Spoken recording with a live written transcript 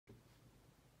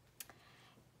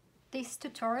this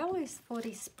tutorial is for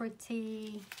this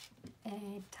pretty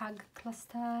tag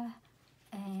cluster,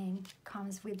 and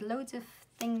comes with loads of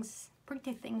things,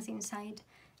 pretty things inside,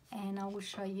 and I will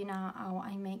show you now how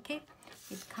I make it.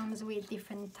 It comes with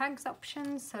different tags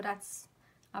options, so that's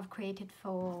I've created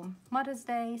for Mother's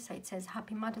Day. So it says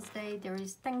Happy Mother's Day, there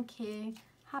is thank you,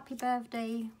 happy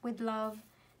birthday, with love,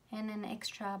 and an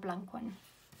extra blank one.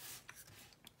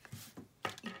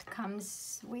 It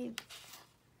comes with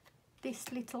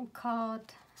this little card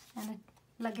and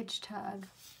a luggage tag,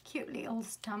 cute little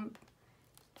stamp.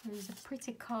 There's a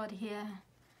pretty card here,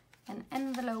 an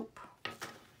envelope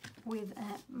with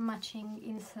a matching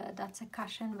insert, that's a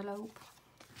cash envelope.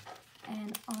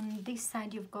 And on this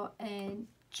side you've got a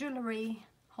jewellery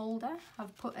holder.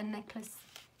 I've put a necklace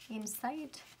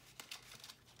inside.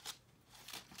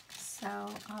 So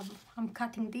I'm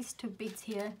cutting these two bits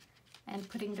here and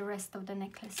putting the rest of the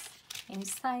necklace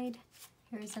inside.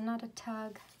 Here is another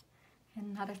tag,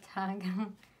 another tag,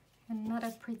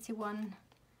 another pretty one.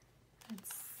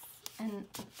 It's an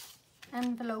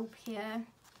envelope here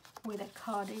with a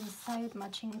card inside,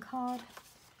 matching card,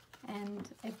 and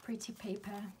a pretty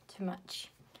paper to match.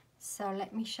 So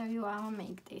let me show you how I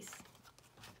make this.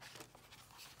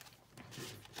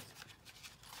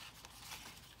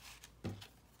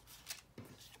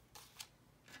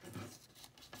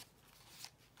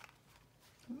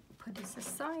 Put this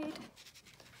aside.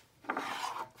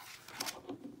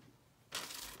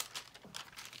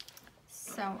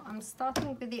 So I'm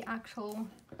starting with the actual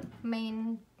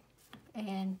main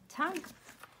tag.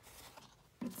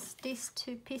 It's these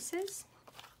two pieces.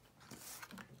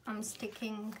 I'm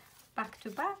sticking back to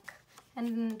back, and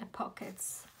then the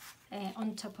pockets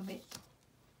on top of it.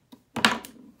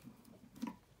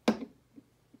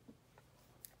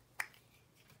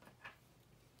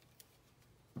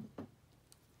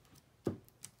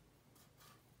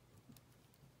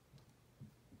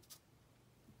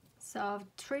 So I've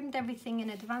trimmed everything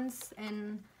in advance,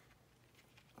 and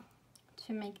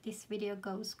to make this video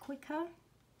goes quicker,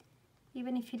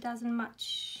 even if it doesn't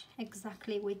match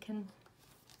exactly, we can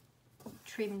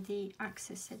trim the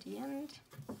excess at the end.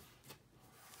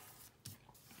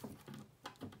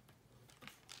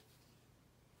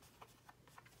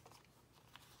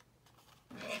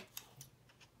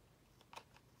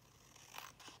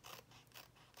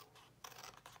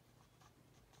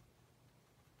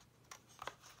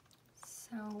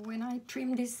 So when I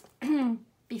trim this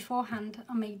beforehand,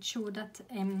 I made sure that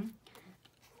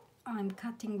I'm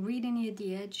cutting really near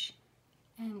the edge,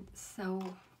 and so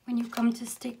when you come to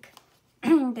stick,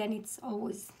 then it's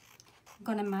always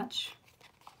gonna match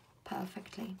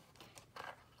perfectly.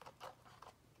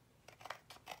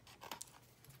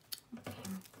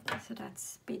 Okay, so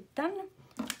that's bit done.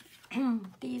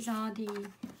 These are the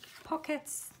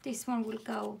pockets. This one will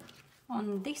go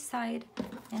on this side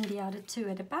and the other two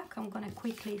at the back. I'm gonna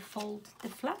quickly fold the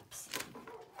flaps.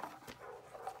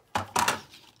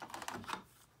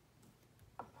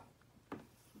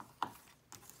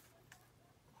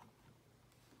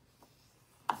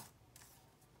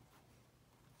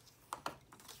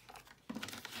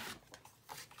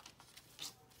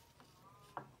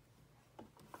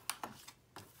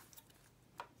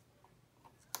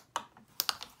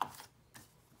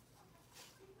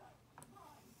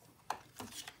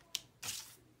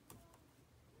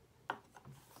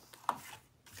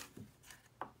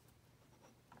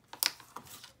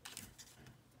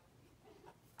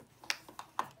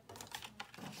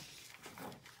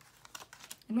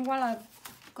 And while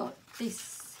I've got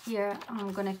this here,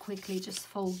 I'm gonna quickly just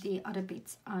fold the other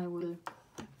bits. I will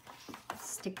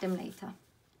stick them later.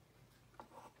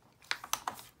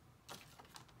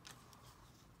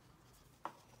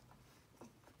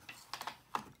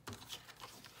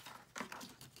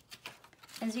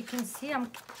 As you can see,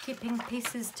 I'm keeping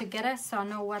pieces together so I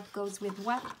know what goes with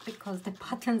what, because the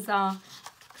buttons are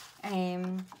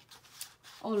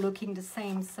all looking the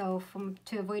same. So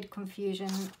to avoid confusion,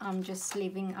 I'm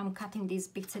cutting these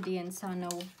bits at the end so I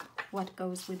know what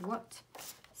goes with what.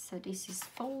 So this is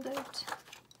folded.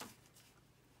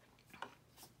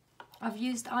 I've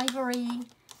used ivory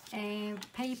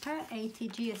paper, 80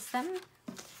 GSM,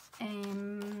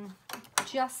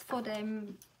 just for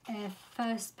the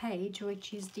first page,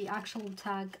 which is the actual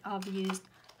tag. I've used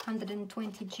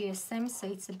 120 GSM, so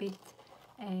it's a bit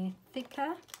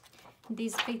thicker.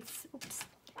 These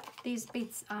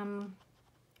bits I'm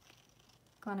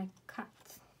gonna cut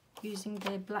using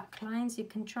the black lines. You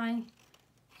can try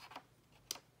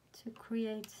to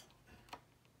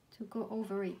go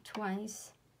over it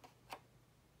twice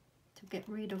to get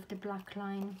rid of the black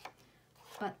line,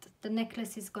 but the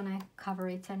necklace is gonna cover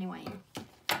it anyway.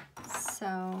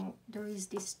 So Now there is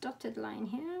this dotted line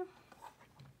here.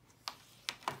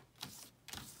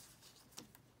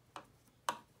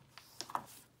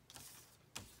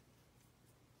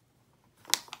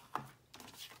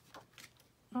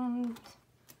 And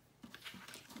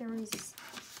there is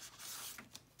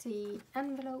the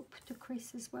envelope to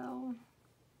crease as well.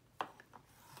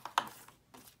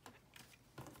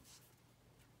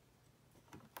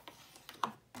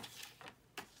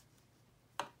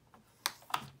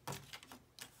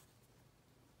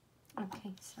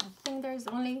 Okay, so I think there's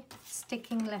only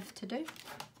sticking left to do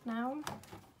now.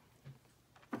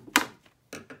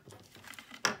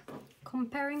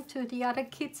 Comparing to the other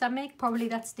kits I make, probably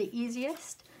that's the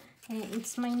easiest.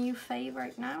 It's my new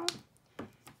favorite now.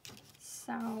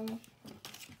 So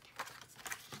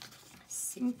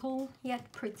simple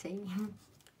yet pretty.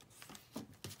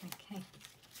 Okay,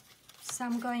 so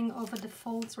I'm going over the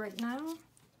folds right now.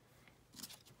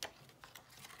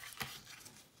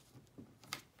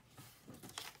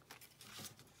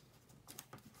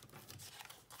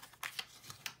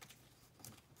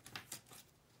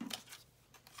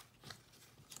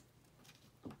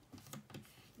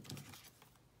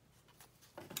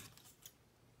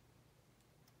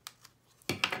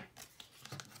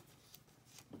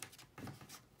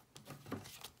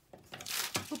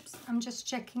 I'm just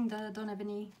checking that I don't have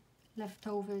any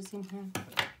leftovers in here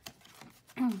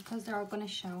because they are going to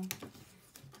show.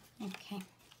 Okay,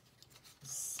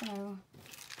 so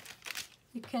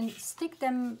you can stick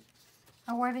them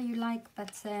however you like,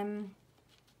 but in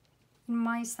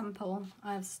my sample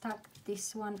I've stuck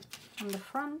this one on the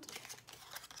front,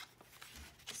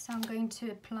 so I'm going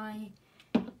to apply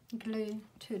glue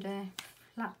to the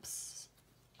flaps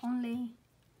only.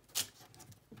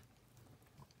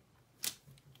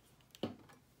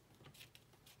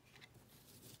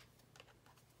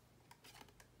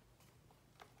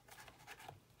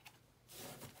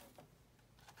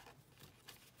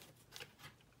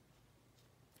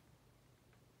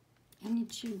 And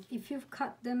it should, if you've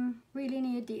cut them really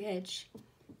near the edge,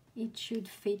 it should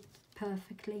fit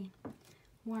perfectly,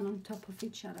 one on top of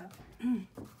each other.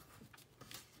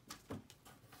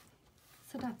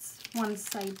 So that's one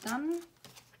side done.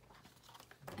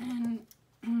 And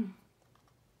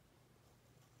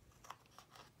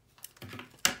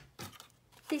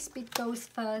this bit goes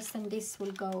first and this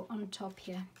will go on top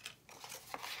here.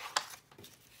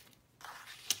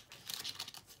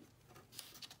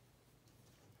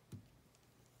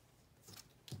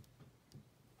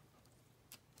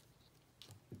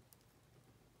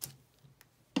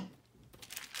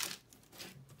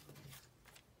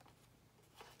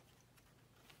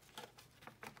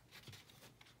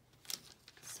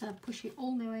 So push it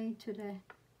all the way to the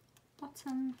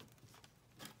bottom,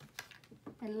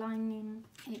 aligning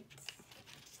it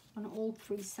on all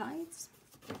three sides.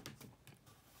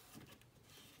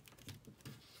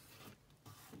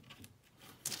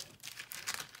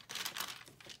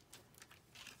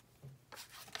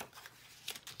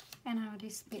 And now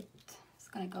this bit is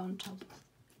going to go on top.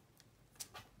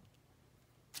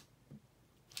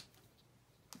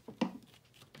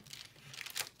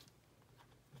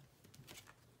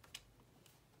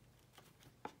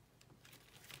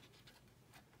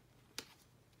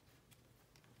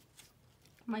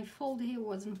 My fold here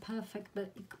wasn't perfect,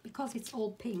 but because it's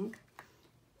all pink,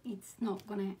 it's not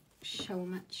gonna show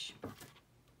much.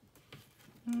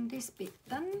 And this bit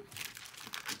done.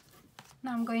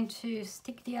 Now I'm going to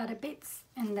stick the other bits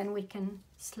and then we can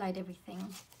slide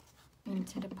everything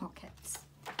into the pockets.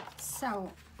 So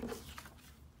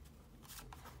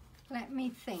let me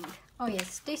think. Oh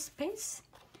yes, this piece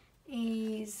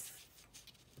is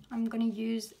I'm gonna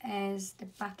use as the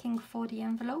backing for the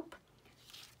envelope.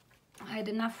 I had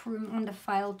enough room on the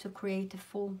file to create a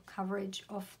full coverage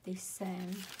of this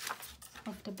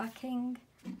of the backing,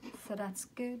 so that's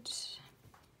good.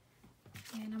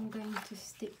 And I'm going to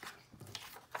stick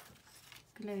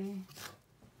glue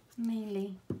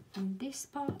mainly on this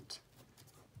part.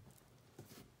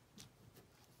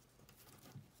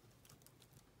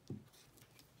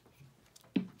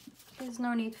 There's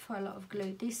no need for a lot of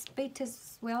glue. This bit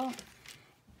as well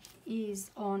is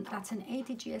on at an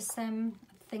 80 GSM.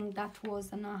 I think that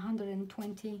was an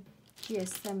 120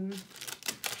 GSM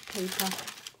paper.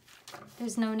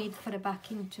 There's no need for the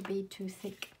backing to be too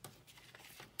thick.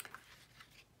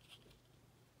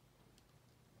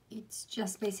 It's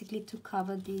just basically to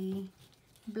cover the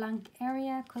blank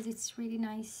area, because it's really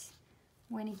nice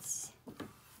when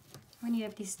you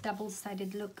have this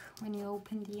double-sided look when you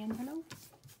open the envelope.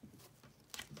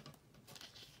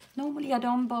 Normally I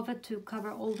don't bother to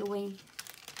cover all the way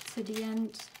to the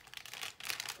end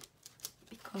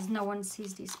because no one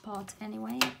sees this part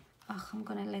anyway. I'm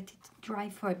gonna let it dry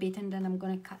for a bit and then I'm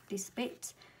gonna cut this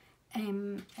bit.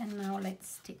 And now let's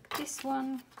stick this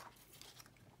one.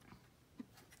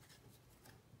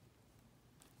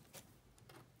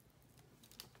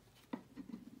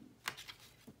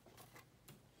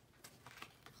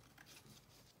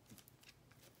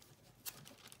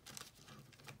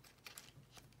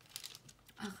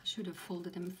 I should have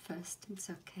folded them first, it's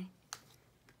okay.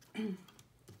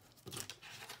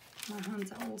 My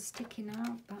hands are all sticking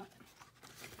out, but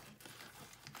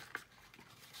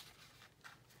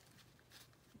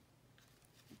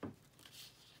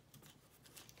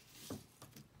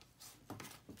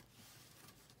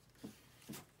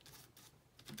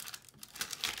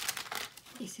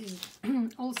this is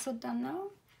also done now.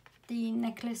 The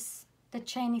necklace, the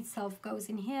chain itself goes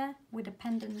in here with a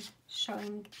pendant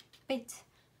showing bit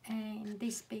and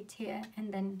this bit here,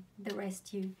 and then the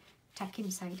rest you tuck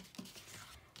inside.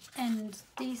 And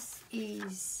this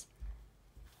is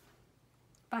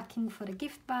backing for the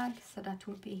gift bag, so that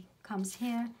will be comes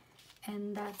here,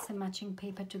 and that's a matching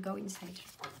paper to go inside.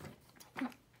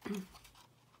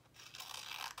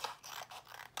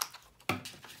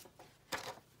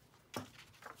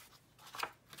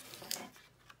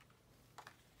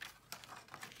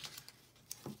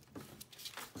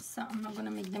 So I'm not going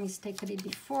to make the mistake I did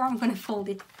before. I'm going to fold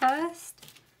it first.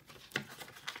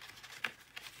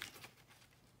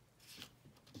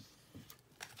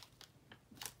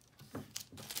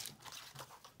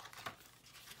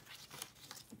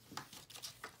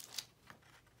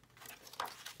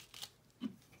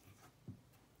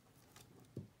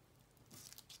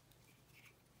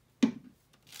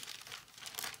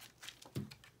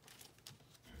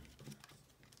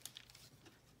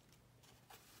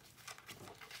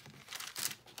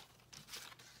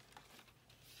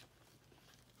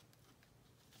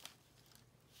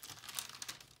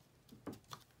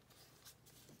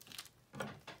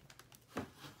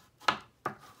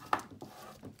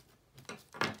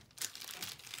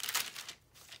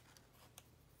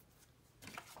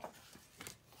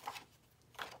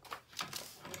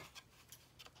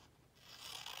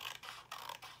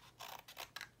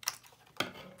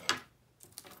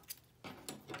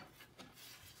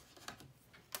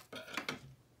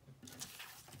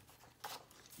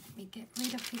 Get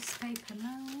rid of this paper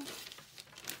now.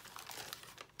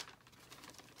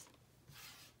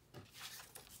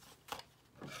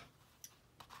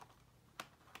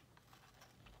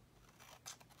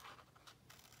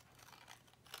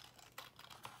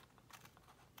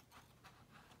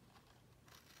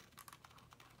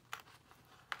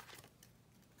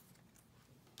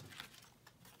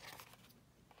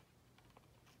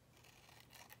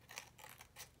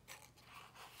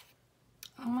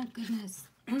 Oh my goodness.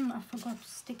 I forgot to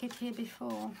stick it here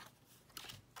before.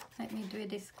 Let me do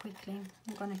this quickly.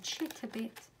 I'm gonna cheat a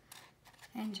bit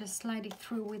and just slide it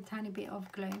through with a tiny bit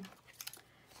of glue.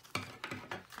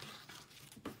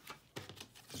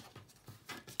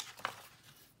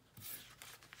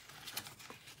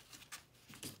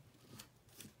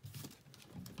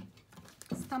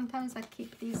 Sometimes I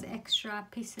keep these extra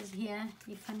pieces here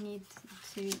if I need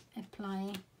to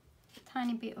apply a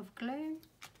tiny bit of glue.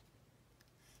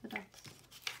 So that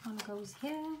one goes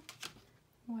here,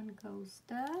 one goes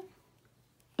there.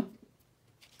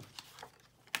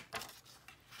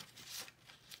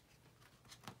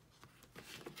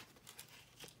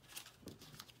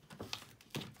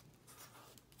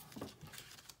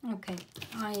 Okay,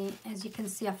 as you can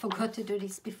see, I forgot to do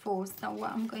this before, so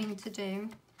what I'm going to do,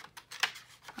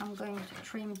 I'm going to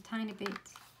trim a tiny bit. I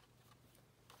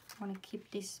want to keep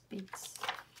these bits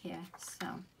here, so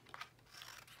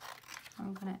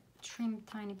I'm going to trim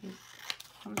a tiny bit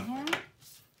from here.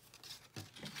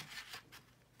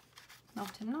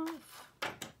 Not enough.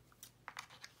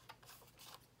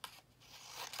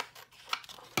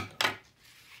 A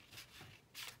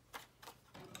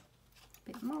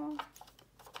bit more.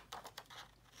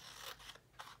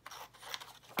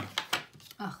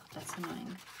 Oh, that's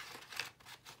annoying.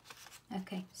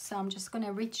 Okay, so I'm just going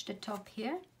to reach the top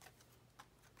here.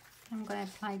 I'm going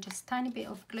to apply just a tiny bit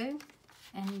of glue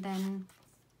and then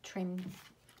trim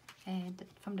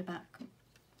from the back.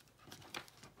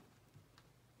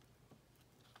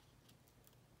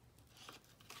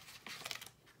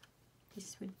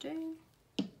 This would do.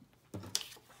 So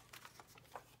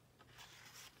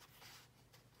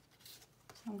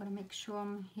I'm going to make sure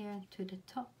I'm here to the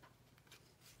top.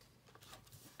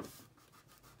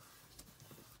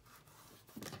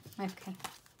 Okay,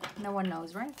 no one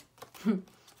knows, right? There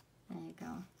you go.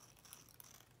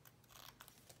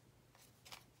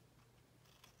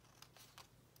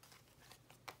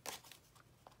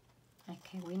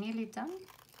 Okay, we're nearly done.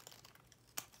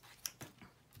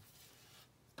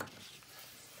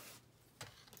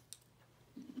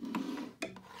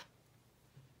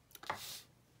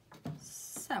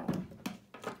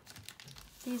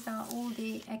 these are all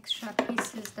the extra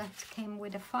pieces that came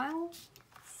with the file.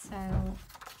 So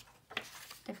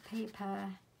the paper,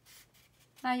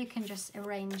 now you can just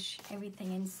arrange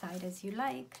everything inside as you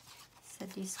like. So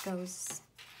this goes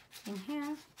in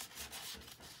here.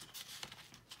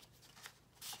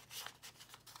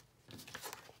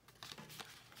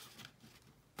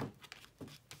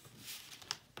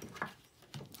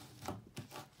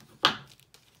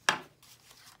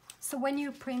 So when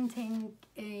you're printing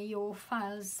your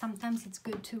files, sometimes it's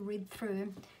good to read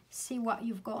through, see what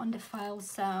you've got on the file.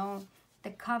 So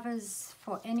the covers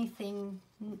for anything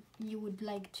you would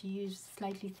like to use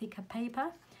slightly thicker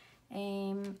paper,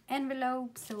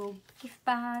 envelopes or gift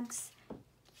bags,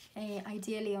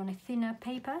 ideally on a thinner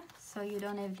paper, so you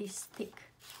don't have this thick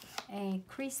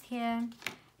crease here.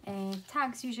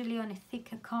 Tags usually on a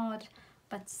thicker card,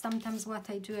 but sometimes what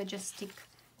I do, I just stick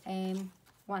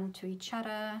one to each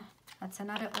other. That's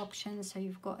another option. So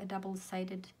you've got a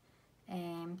double-sided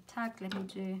tag. Let me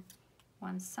do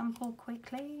one sample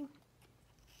quickly.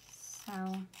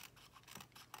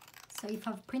 So if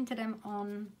I've printed them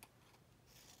on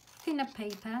thinner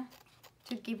paper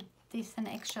to give this an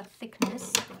extra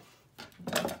thickness,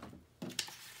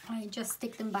 I just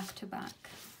stick them back to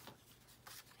back,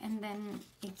 and then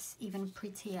it's even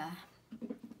prettier.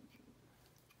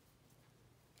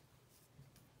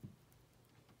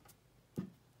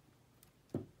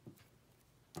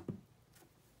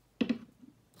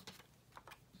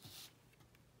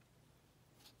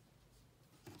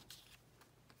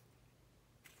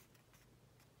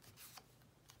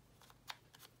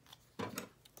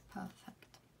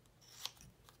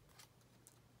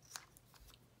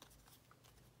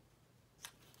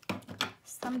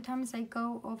 Sometimes I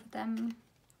go over them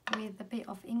with a bit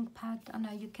of ink pad. I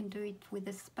know you can do it with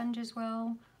a sponge as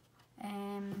well.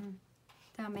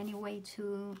 There are many ways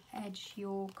to edge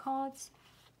your cards,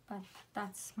 but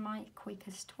that's my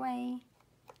quickest way.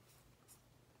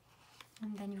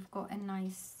 And then you've got a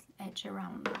nice edge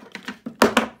around.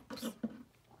 Oops.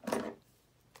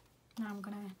 Now I'm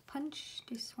gonna punch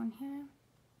this one here,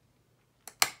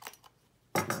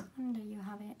 and there you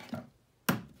have it.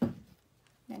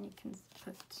 Then you can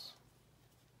put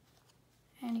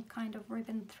any kind of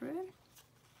ribbon through.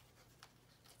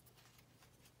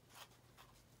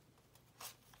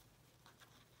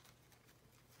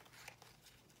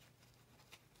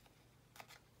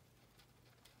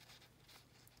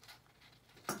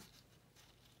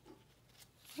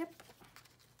 Yep.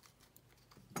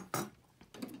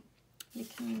 You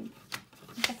can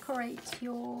decorate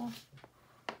your...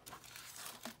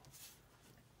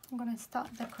 I'm gonna start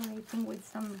decorating with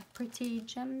some pretty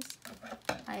gems.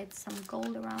 I had some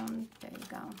gold around. There you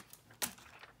go.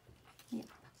 Yeah,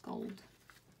 gold.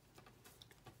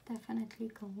 Definitely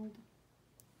gold.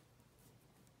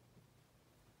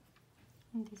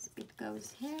 And this bit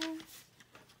goes here.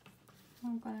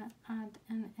 I'm gonna add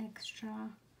an extra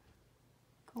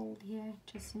gold here,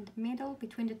 just in the middle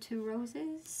between the two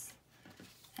roses.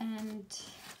 And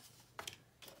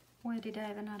where did I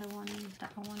have another one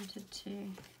that I wanted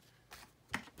to?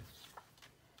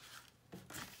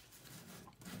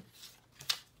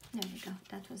 There we go,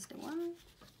 that was the one.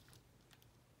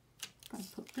 Gonna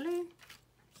put blue.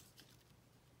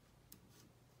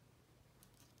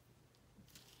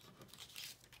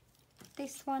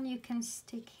 This one you can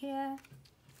stick here.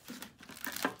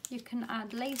 You can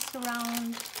add lace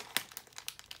around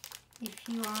if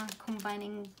you are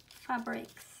combining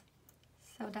fabrics.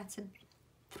 So that's a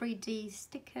 3D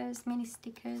stickers, mini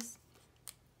stickers.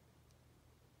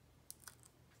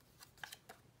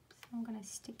 So I'm gonna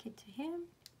stick it to here.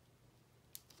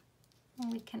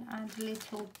 And we can add a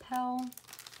little pearl.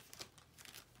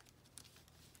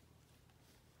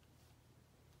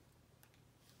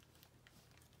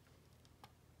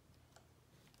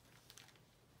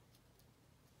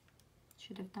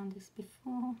 Should have done this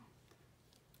before.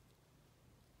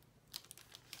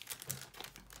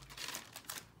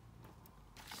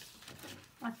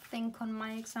 I think on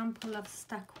my example I've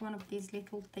stuck one of these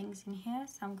little things in here,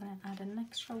 so I'm going to add an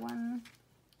extra one.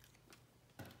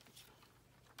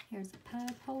 Here's a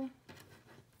purple.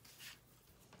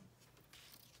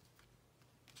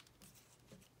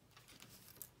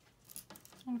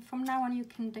 And from now on you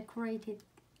can decorate it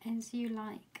as you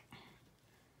like.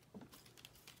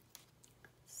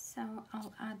 So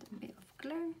I'll add a bit of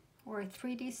glue or a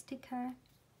 3D sticker.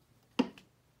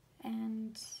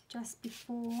 And just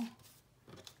before,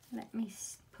 let me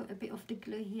put a bit of the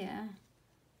glue here.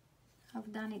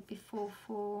 I've done it before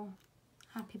for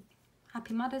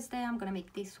Happy Mother's Day. I'm gonna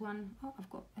make this one. Oh, I've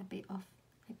got a bit of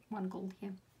one gold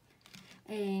here.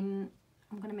 I'm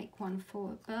gonna make one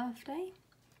for a birthday.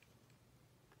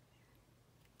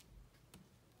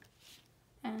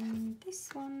 And this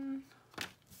one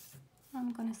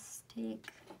I'm gonna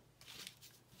stick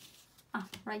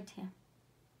right here.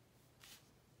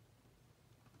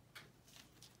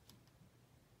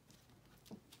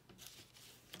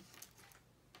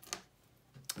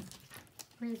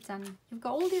 We're done. You've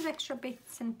got all these extra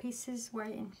bits and pieces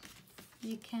where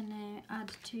you can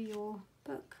add to your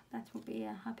book. That will be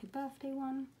a happy birthday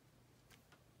one.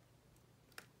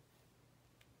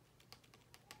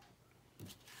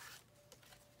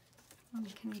 And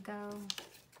we can go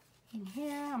in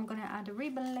here. I'm going to add a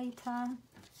ribbon later,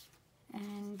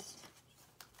 and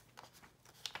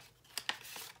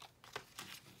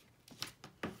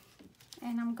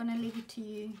I'm going to leave it to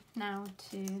you now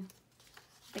to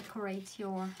decorate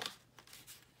yours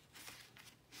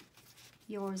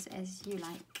as you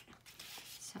like.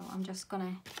 So I'm just going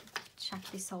to chuck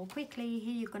this all quickly.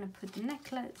 Here you're going to put the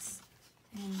necklace,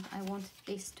 and I want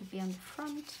this to be on the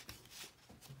front,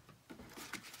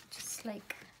 just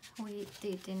like we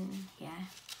did in here.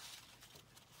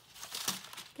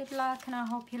 Good luck, and I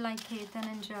hope you like it and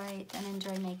enjoy it and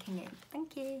enjoy making it.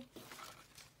 Thank you.